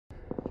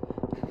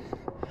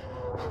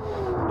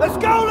Let's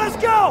go, let's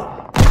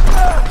go!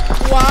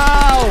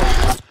 Wow!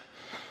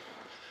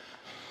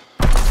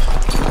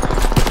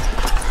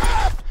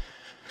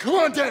 Come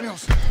on,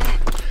 Daniels!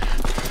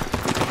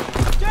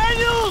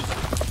 Daniels!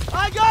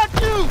 I got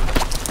you!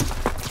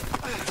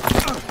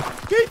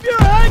 Keep your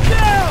head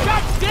down!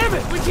 God damn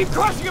it! We keep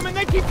crushing them and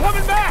they keep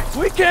coming back!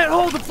 We can't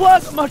hold the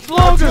plaza much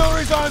longer!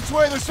 Artillery's on its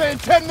way, they're saying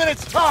 10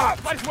 minutes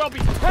tops! Might as well be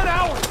 10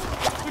 hours!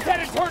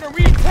 Lieutenant Turner,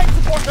 we need tank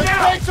support The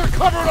now! tanks are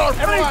covering our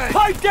Everybody flank!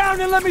 pipe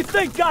down and let me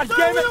think,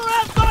 goddammit! We don't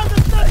have time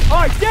to think!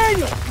 Alright,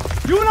 Daniel!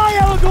 You and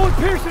I will go with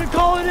Pearson and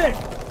call it in!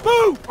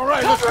 Move!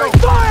 Alright, let's go!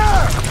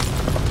 Fire!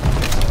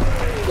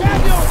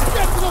 Daniels,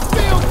 get to the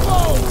field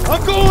goal!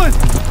 I'm going!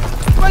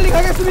 빨리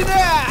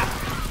가겠습니다!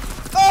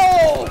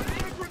 오!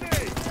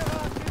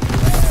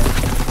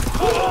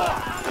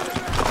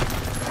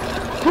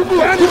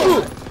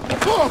 Daniels!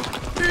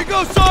 Here you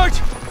go, Sarge!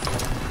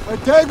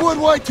 Dagwood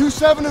White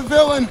 27 to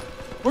Villain.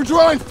 We're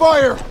drawing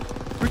fire.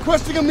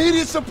 Requesting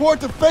immediate support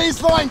to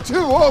phase line 2,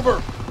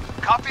 over.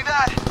 Copy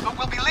that, but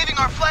we'll be leaving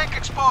our flank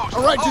exposed.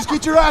 Alright, just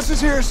get your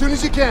asses here as soon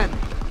as you can.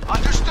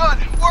 Understood.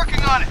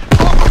 Working on it.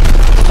 Over.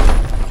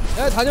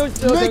 야,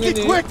 다녀오시죠, Make it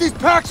대위님. quick, these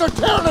packs are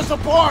tearing us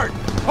apart!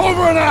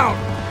 Over and out!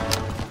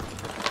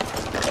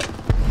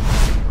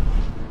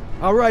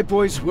 All right,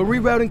 boys, we're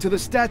rerouting to the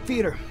Stat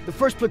Theater. The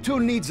first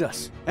platoon needs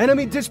us.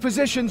 Enemy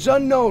dispositions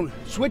unknown.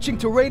 Switching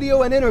to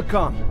radio and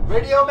intercom.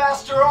 Radio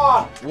master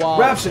on! Wow.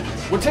 Rapson,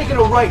 we're taking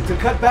a right to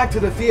cut back to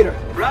the theater.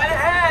 Right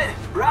ahead!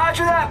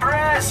 Roger that,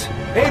 Perez!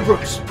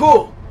 Abrams,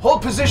 Poole,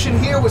 hold position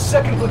here with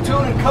 2nd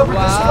platoon and cover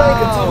this Wow.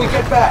 flank until we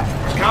get back.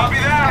 Copy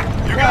that!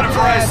 You got it,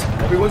 Perez!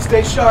 Everyone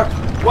stay sharp.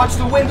 Watch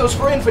the windows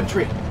for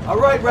infantry. All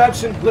right,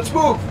 Rapson, let's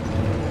move.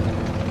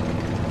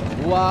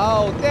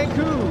 와우,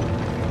 땡큐.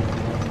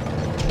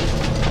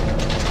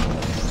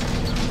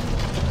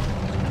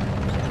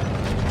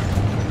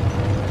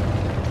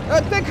 아,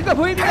 탱크가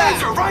보입니다.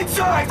 Panzer, right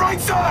side!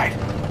 Right side!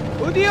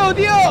 어디요,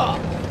 어디요?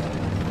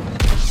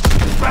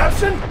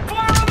 Rapson?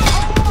 Fire on the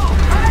hole!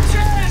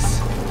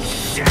 Hatches!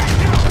 Shit!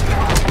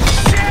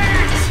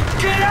 Shit!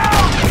 Get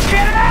out!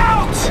 Get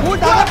out! 뭘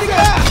나갑니까?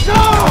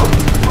 No!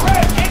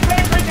 Perez, can't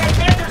penetrate that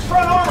Panzer's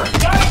front armor!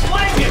 Gotta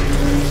flank it!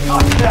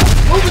 Copy that.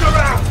 Move it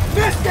around.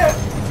 Missed it!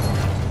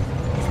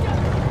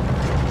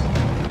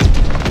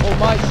 Oh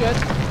my shit.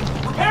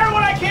 Repair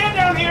what I can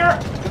down here!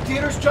 The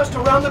theater's just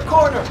around the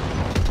corner.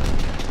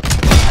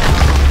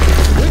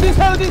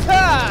 어디사,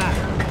 어디사?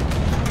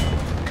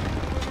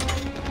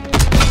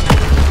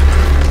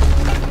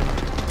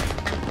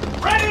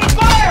 Ready to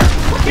fire!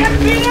 We're getting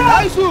beat up!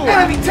 나이스!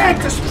 Enemy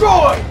tank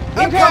destroyed!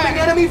 Incoming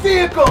enemy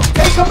vehicle!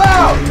 Take them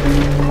out!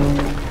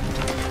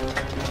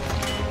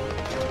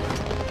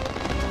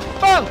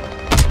 빵!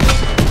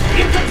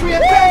 Infantry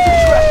and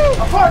Panzer!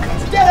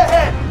 Apartments, get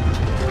ahead!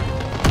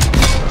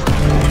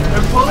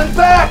 They're pulling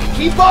back!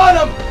 Keep on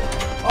them!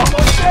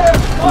 Almost there!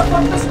 Off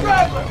up the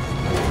straggler!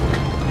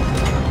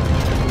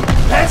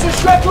 Panzer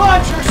Shrek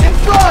launchers in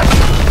front!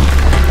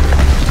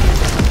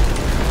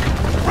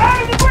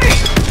 Right in the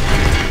breach!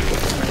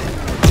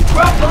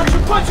 Rocket launcher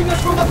punching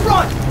us from the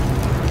front!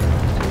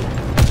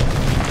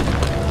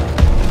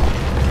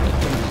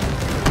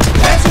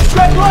 Panzer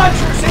Shrek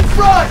launchers in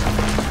front!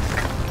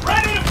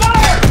 Ready to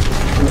fire!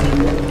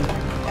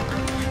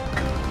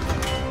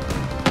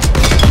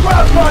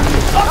 Ground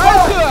launchers up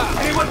Nice.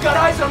 high! Anyone got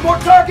eyes on more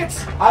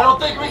targets? I don't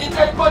think we can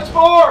take much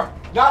more!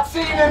 Not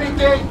seeing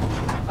anything!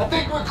 I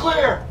think we're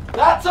clear!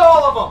 That's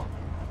all of them!